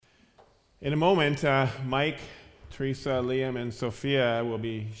In a moment, Mike, Teresa, Liam, and Sophia will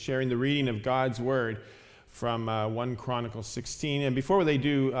be sharing the reading of God's Word from 1 Chronicles 16. And before they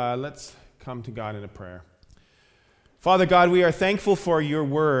do, let's come to God in a prayer. Father God, we are thankful for your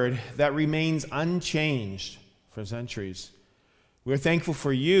Word that remains unchanged for centuries. We are thankful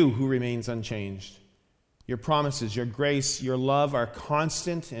for you who remains unchanged. Your promises, your grace, your love are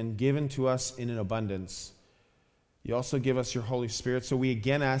constant and given to us in an abundance. You also give us your Holy Spirit, so we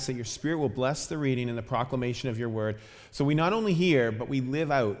again ask that your Spirit will bless the reading and the proclamation of your word, so we not only hear, but we live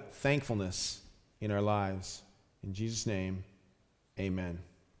out thankfulness in our lives. In Jesus' name, amen.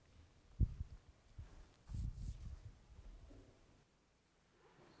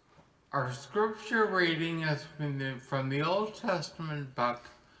 Our scripture reading is from the Old Testament book,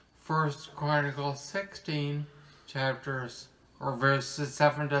 1 Chronicles 16, verses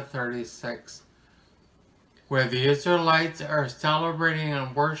 7 to 36. Where the Israelites are celebrating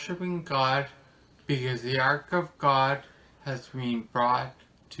and worshiping God because the Ark of God has been brought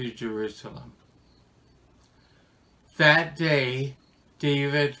to Jerusalem. That day,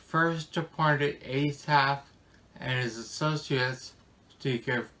 David first appointed Asaph and his associates to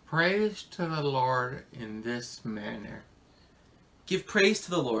give praise to the Lord in this manner. Give praise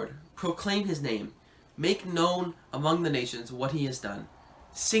to the Lord, proclaim his name, make known among the nations what he has done.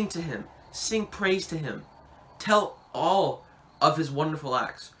 Sing to him, sing praise to him. Tell all of his wonderful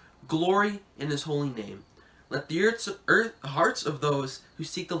acts. Glory in his holy name. Let the hearts of those who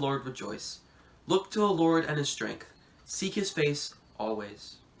seek the Lord rejoice. Look to the Lord and his strength. Seek his face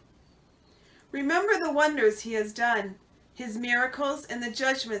always. Remember the wonders he has done, his miracles and the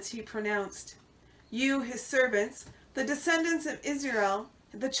judgments he pronounced. You, his servants, the descendants of Israel,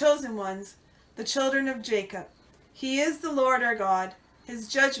 the chosen ones, the children of Jacob. He is the Lord our God. His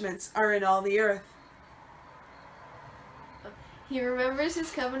judgments are in all the earth. He remembers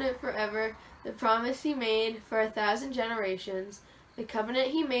his covenant forever, the promise he made for 1,000 generations, the covenant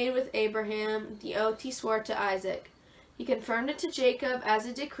he made with Abraham, the oath he swore to Isaac. He confirmed it to Jacob as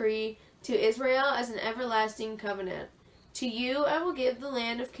a decree, to Israel as an everlasting covenant. To you I will give the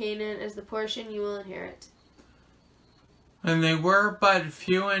land of Canaan as the portion you will inherit. And they were but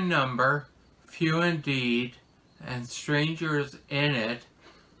few in number, few indeed, and strangers in it.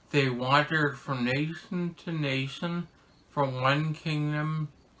 They wandered from nation to nation, from one kingdom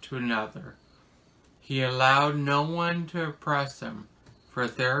to another. He allowed no one to oppress him. For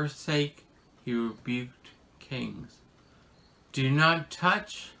their sake he rebuked kings. Do not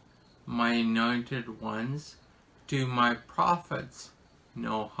touch my anointed ones. Do my prophets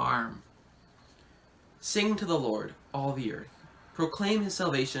no harm. Sing to the Lord, all the earth. Proclaim his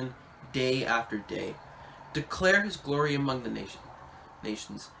salvation day after day. Declare his glory among the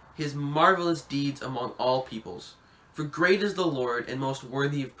nations, his marvelous deeds among all peoples. For great is the Lord and most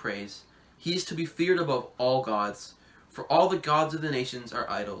worthy of praise. He is to be feared above all gods. For all the gods of the nations are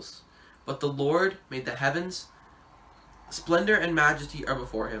idols. But the Lord made the heavens. Splendor and majesty are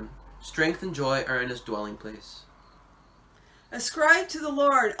before him. Strength and joy are in his dwelling place. Ascribe to the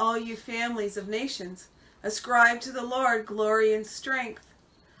Lord, all you families of nations. Ascribe to the Lord glory and strength.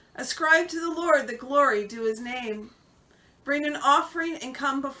 Ascribe to the Lord the glory due his name. Bring an offering and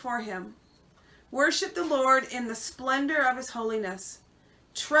come before him. Worship the Lord in the splendor of his holiness.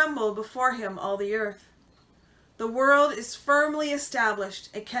 Tremble before him, all the earth. The world is firmly established.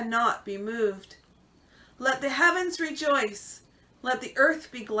 It cannot be moved. Let the heavens rejoice. Let the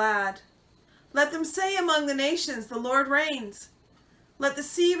earth be glad. Let them say among the nations, the Lord reigns. Let the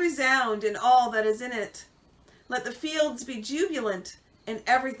sea resound and all that is in it. Let the fields be jubilant and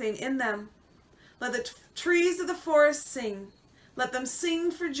everything in them. Let the trees of the forest sing. Let them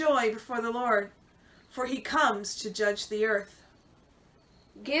sing for joy before the Lord, for he comes to judge the earth.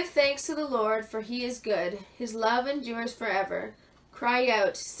 Give thanks to the Lord, for he is good. His love endures forever. Cry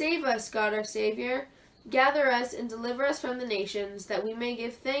out, save us, God our Savior. Gather us and deliver us from the nations, that we may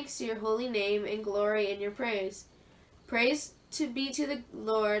give thanks to your holy name and glory in your praise. Praise to be to the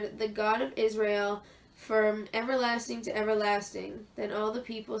Lord, the God of Israel, from everlasting to everlasting. Then all the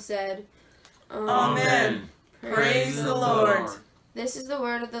people said, Amen. Praise the Lord. This is the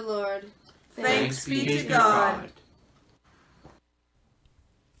word of the Lord. Thanks be to God.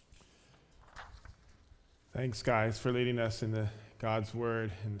 Thanks, guys, for leading us in God's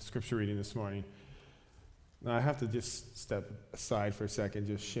Word and the scripture reading this morning. Now, I have to just step aside for a second,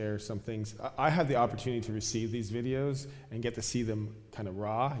 just share some things. I had the opportunity to receive these videos and get to see them kind of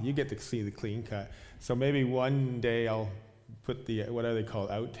raw. You get to see the clean cut. So maybe one day I'll put the, what are they called,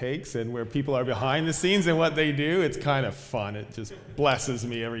 outtakes, and where people are behind the scenes and what they do. It's kind of fun. It just blesses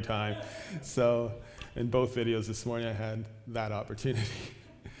me every time. So in both videos this morning, I had that opportunity.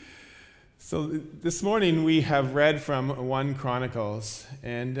 So this morning we have read from 1 Chronicles,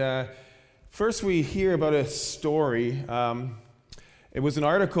 and first we hear about a story. It was an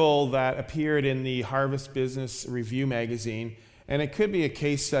article that appeared in the Harvest Business Review magazine, and it could be a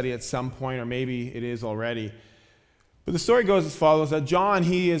case study at some point, or maybe it is already. But the story goes as follows: that John,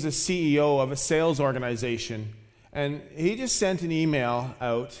 he is a CEO of a sales organization, and he just sent an email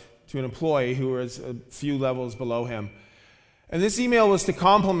out to an employee who was a few levels below him. And this email was to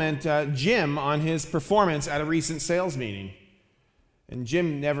compliment Jim on his performance at a recent sales meeting. And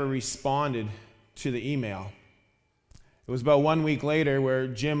Jim never responded to the email. It was about 1 week later where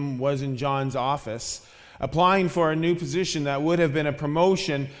Jim was in John's office applying for a new position that would have been a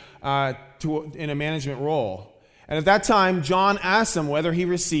promotion in a management role. And at that time, John asked him whether he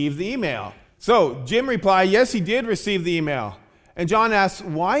received the email. So Jim replied, yes, he did receive the email. And John asked,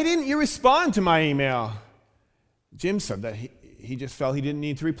 why didn't you respond to my email? Jim said that he just felt he didn't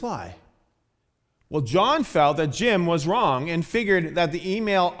need to reply. Well, John felt that Jim was wrong and figured that the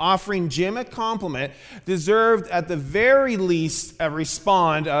email offering Jim a compliment deserved at the very least a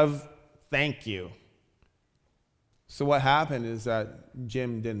respond of thank you. So what happened is that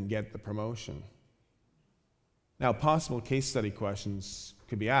Jim didn't get the promotion. Now, possible case study questions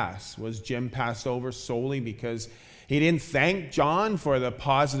could be asked. Was Jim passed over solely because he didn't thank John for the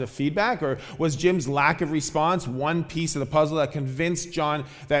positive feedback? Or was Jim's lack of response one piece of the puzzle that convinced John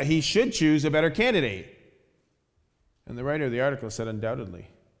that he should choose a better candidate? And the writer of the article said undoubtedly.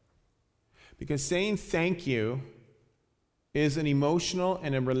 Because saying thank you is an emotional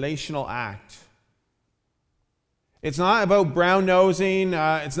and a relational act. It's not about brown-nosing.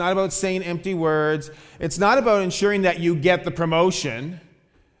 It's not about saying empty words. It's not about ensuring that you get the promotion.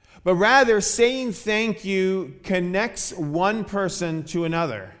 But rather, saying thank you connects one person to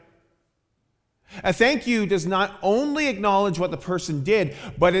another. A thank you does not only acknowledge what the person did,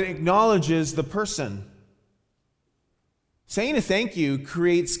 but it acknowledges the person. Saying a thank you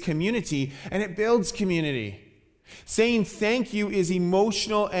creates community, and it builds community. Saying thank you is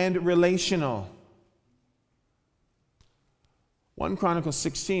emotional and relational. 1 Chronicles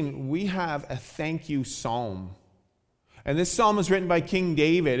 16, we have a thank you psalm. And this psalm was written by King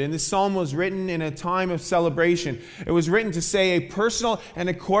David, and this psalm was written in a time of celebration. It was written to say a personal and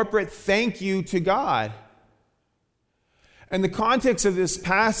a corporate thank you to God. And the context of this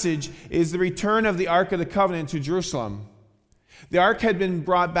passage is the return of the Ark of the Covenant to Jerusalem. The Ark had been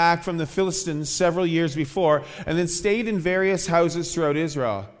brought back from the Philistines several years before, and then stayed in various houses throughout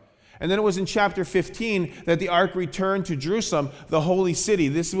Israel. And then it was in chapter 15 that the Ark returned to Jerusalem, the holy city.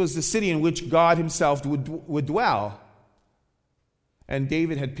 This was the city in which God himself would dwell. And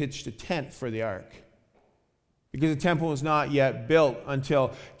David had pitched a tent for the ark because the temple was not yet built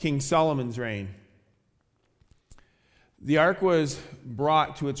until King Solomon's reign. The ark was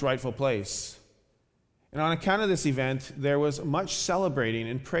brought to its rightful place. And on account of this event, there was much celebrating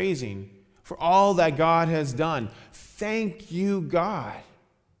and praising for all that God has done. Thank you, God.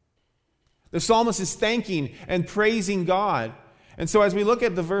 The psalmist is thanking and praising God. And so as we look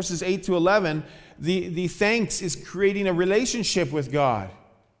at the verses 8 to 11, the thanks is creating a relationship with God.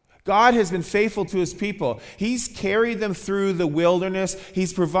 God has been faithful to his people. He's carried them through the wilderness.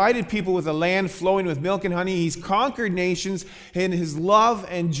 He's provided people with a land flowing with milk and honey. He's conquered nations, and his love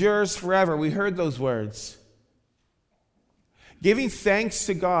endures forever. We heard those words. Giving thanks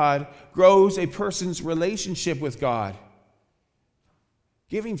to God grows a person's relationship with God.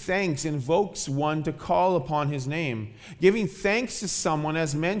 Giving thanks invokes one to call upon his name. Giving thanks to someone,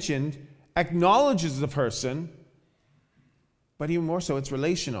 as mentioned, acknowledges the person, but even more so, it's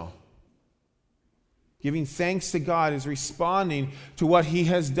relational. Giving thanks to God is responding to what he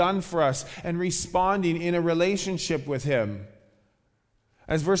has done for us and responding in a relationship with him.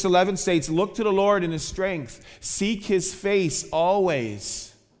 As verse 11 states, look to the Lord in his strength. Seek his face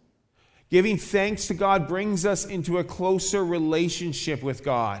always. Giving thanks to God brings us into a closer relationship with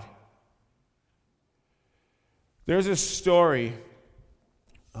God. There's a story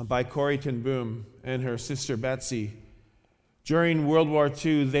by Corrie ten Boom and her sister Betsy. During World War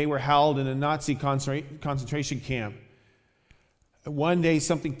II, they were held in a Nazi concentration camp. One day,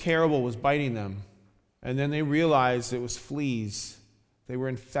 something terrible was biting them, and then they realized it was fleas. They were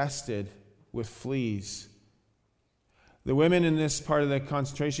infested with fleas. The women in this part of the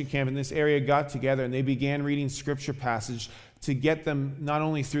concentration camp in this area got together, and they began reading scripture passage to get them not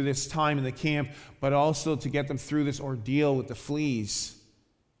only through this time in the camp, but also to get them through this ordeal with the fleas.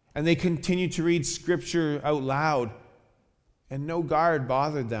 And they continued to read scripture out loud, and no guard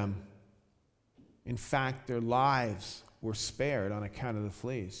bothered them. In fact, their lives were spared on account of the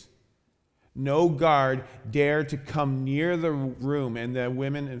fleas. No guard dared to come near the room and the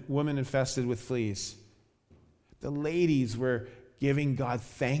woman infested with fleas. The ladies were giving God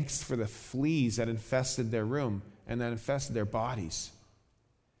thanks for the fleas that infested their room and that infested their bodies.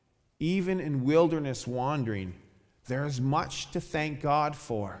 Even in wilderness wandering, there is much to thank God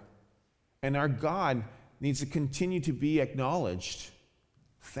for. And our God needs to continue to be acknowledged.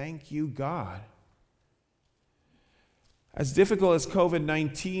 Thank you, God. As difficult as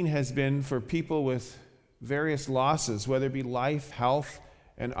COVID-19 has been for people with various losses, whether it be life, health,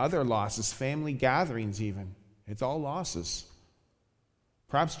 and other losses, family gatherings even, it's all losses.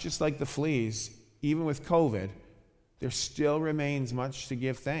 Perhaps just like the fleas, even with COVID, there still remains much to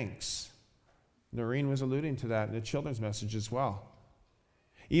give thanks. Noreen was alluding to that in the children's message as well.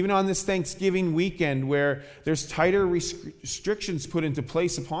 Even on this Thanksgiving weekend where there's tighter restrictions put into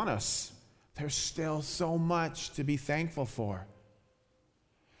place upon us, there's still so much to be thankful for.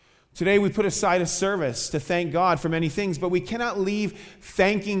 Today we put aside a service to thank God for many things, but we cannot leave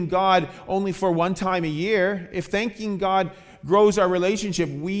thanking God only for one time a year. If thanking God grows our relationship,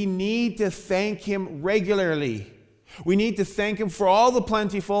 we need to thank Him regularly. We need to thank Him for all the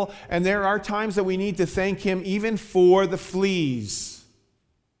plentiful, and there are times that we need to thank Him even for the fleas.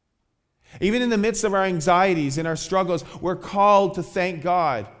 Even in the midst of our anxieties and our struggles, we're called to thank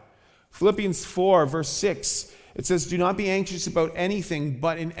God. Philippians 4, verse 6, it says, "Do not be anxious about anything,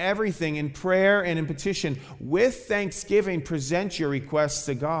 but in everything, in prayer and in petition, with thanksgiving, present your requests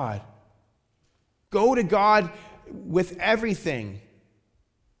to God." Go to God with everything,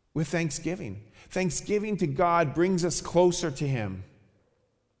 with thanksgiving. Thanksgiving to God brings us closer to Him.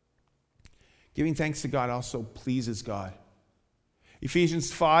 Giving thanks to God also pleases God. Ephesians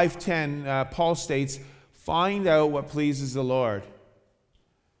 5:10, Paul states, "Find out what pleases the Lord."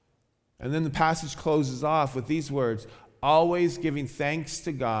 And then the passage closes off with these words, "Always giving thanks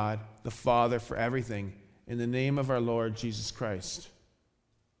to God the Father for everything, in the name of our Lord Jesus Christ."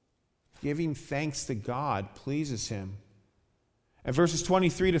 Giving thanks to God pleases Him. And verses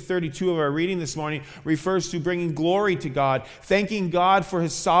 23 to 32 of our reading this morning refers to bringing glory to God, thanking God for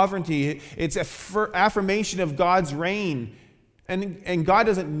His sovereignty. It's an affirmation of God's reign. And God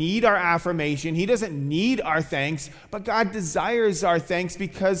doesn't need our affirmation. He doesn't need our thanks, but God desires our thanks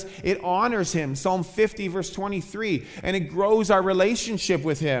because it honors Him. Psalm 50, verse 23, and it grows our relationship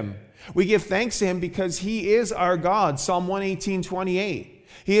with Him. We give thanks to Him because He is our God. Psalm 118, 28.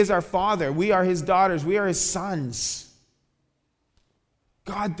 He is our Father. We are His daughters. We are His sons.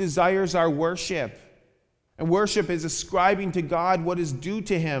 God desires our worship. And worship is ascribing to God what is due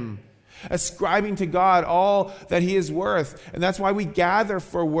to Him. Ascribing to God all that He is worth. And that's why we gather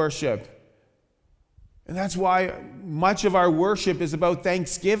for worship. And that's why much of our worship is about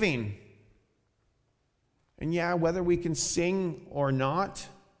thanksgiving. And yeah, whether we can sing or not,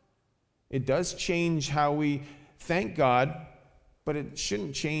 it does change how we thank God, but it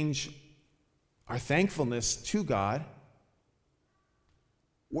shouldn't change our thankfulness to God.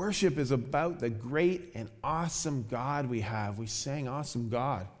 Worship is about the great and awesome God we have. We sang Awesome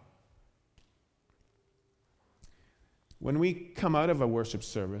God. When we come out of a worship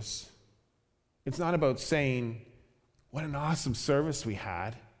service, it's not about saying, what an awesome service we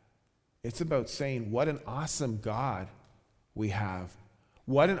had. It's about saying, what an awesome God we have.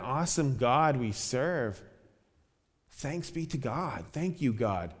 What an awesome God we serve. Thanks be to God. Thank you,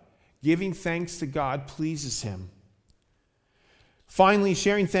 God. Giving thanks to God pleases Him. Finally,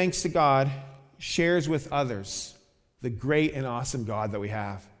 sharing thanks to God shares with others the great and awesome God that we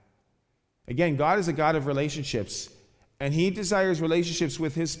have. Again, God is a God of relationships. And He desires relationships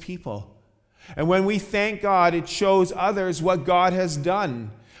with His people. And when we thank God, it shows others what God has done.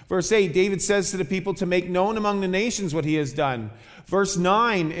 Verse 8, David says to the people to make known among the nations what He has done. Verse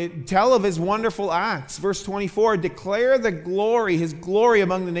 9, tell of His wonderful acts. Verse 24, declare the glory, His glory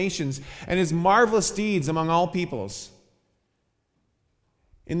among the nations, and His marvelous deeds among all peoples.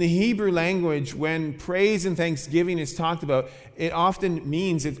 In the Hebrew language, when praise and thanksgiving is talked about, it often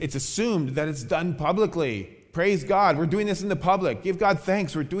means, it's assumed that it's done publicly. Praise God, we're doing this in the public. Give God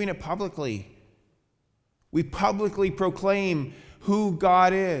thanks, we're doing it publicly. We publicly proclaim who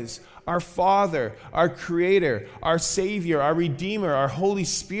God is, our Father, our Creator, our Savior, our Redeemer, our Holy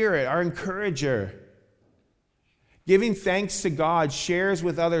Spirit, our Encourager. Giving thanks to God shares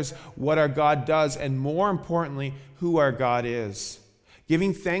with others what our God does, and more importantly, who our God is.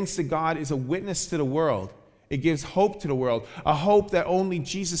 Giving thanks to God is a witness to the world. It gives hope to the world, a hope that only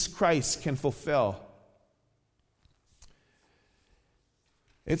Jesus Christ can fulfill.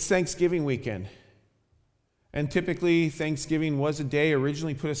 It's Thanksgiving weekend. And typically, Thanksgiving was a day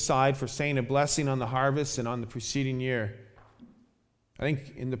originally put aside for saying a blessing on the harvest and on the preceding year. I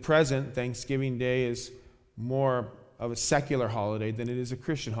think in the present, Thanksgiving Day is more of a secular holiday than it is a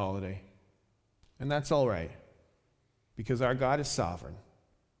Christian holiday. And that's all right, because our God is sovereign,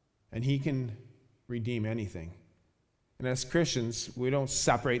 and he can redeem anything. And as Christians, we don't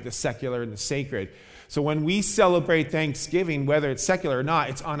separate the secular and the sacred. So when we celebrate Thanksgiving, whether it's secular or not,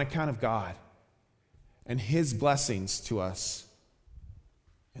 it's on account of God and his blessings to us.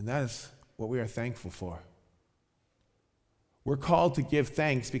 And that is what we are thankful for. We're called to give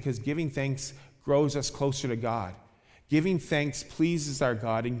thanks because giving thanks grows us closer to God. Giving thanks pleases our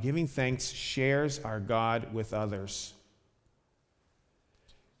God, and giving thanks shares our God with others.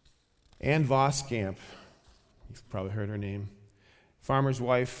 Anne Voskamp, you've probably heard her name, farmer's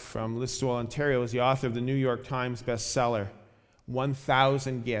wife from Listowel, Ontario, is the author of the New York Times bestseller,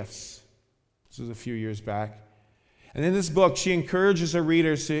 1,000 Gifts. This was a few years back. And in this book, she encourages her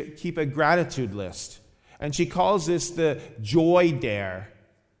readers to keep a gratitude list. And she calls this the Joy Dare.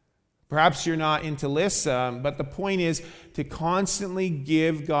 Perhaps you're not into lists, but the point is to constantly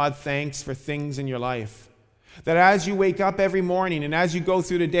give God thanks for things in your life. That as you wake up every morning and as you go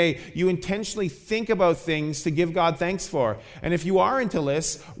through the day, you intentionally think about things to give God thanks for. And if you are into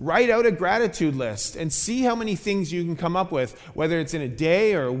lists, write out a gratitude list and see how many things you can come up with, whether it's in a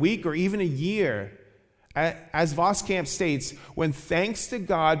day or a week or even a year. As Voskamp states, when thanks to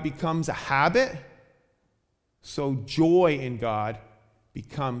God becomes a habit, so joy in God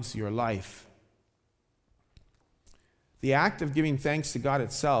becomes your life. The act of giving thanks to God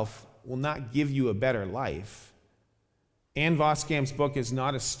itself will not give you a better life. Anne Voskamp's book is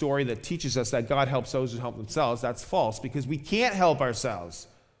not a story that teaches us that God helps those who help themselves. That's false, because we can't help ourselves.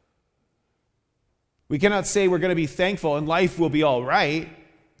 We cannot say we're going to be thankful and life will be all right.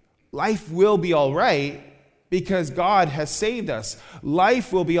 Life will be all right because God has saved us.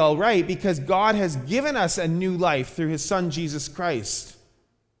 Life will be all right because God has given us a new life through his Son, Jesus Christ.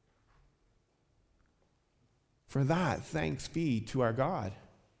 For that, thanks be to our God.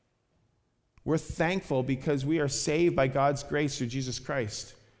 We're thankful because we are saved by God's grace through Jesus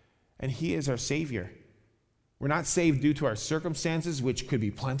Christ, and he is our Savior. We're not saved due to our circumstances, which could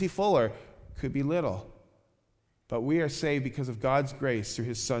be plentiful or could be little, but we are saved because of God's grace through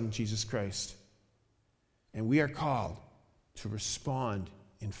his Son, Jesus Christ. And we are called to respond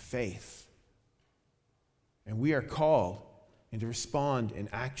in faith. And we are called to respond in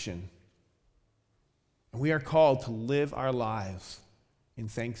action. And we are called to live our lives in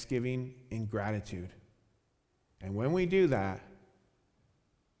thanksgiving and gratitude. And when we do that,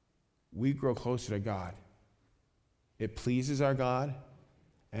 we grow closer to God. It pleases our God,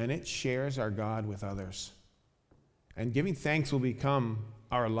 and it shares our God with others. And giving thanks will become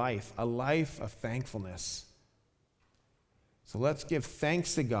our life, a life of thankfulness. So let's give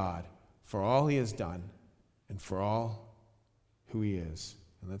thanks to God for all he has done and for all who he is.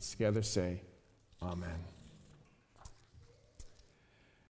 And let's together say, Amen.